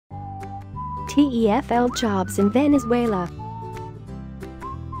TEFL jobs in Venezuela.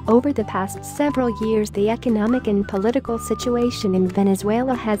 Over the past several years, the economic and political situation in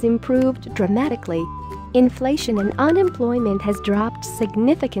Venezuela has improved dramatically. Inflation and unemployment has dropped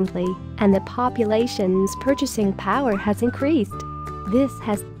significantly, and the population's purchasing power has increased. This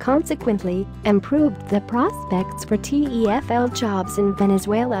has, consequently, improved the prospects for TEFL jobs in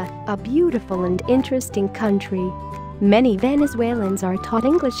Venezuela, a beautiful and interesting country. Many Venezuelans are taught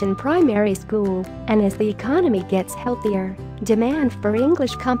English in primary school, and as the economy gets healthier, demand for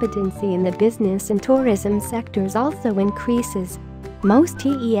English competency in the business and tourism sectors also increases. Most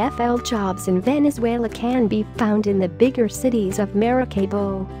TEFL jobs in Venezuela can be found in the bigger cities of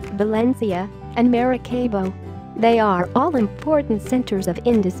Maracaibo, Valencia, and Maracaibo. They are all important centers of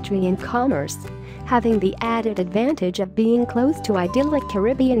industry and commerce, having the added advantage of being close to idyllic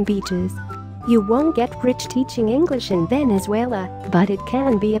Caribbean beaches. You won't get rich teaching English in Venezuela, but it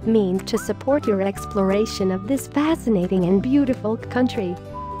can be a means to support your exploration of this fascinating and beautiful country.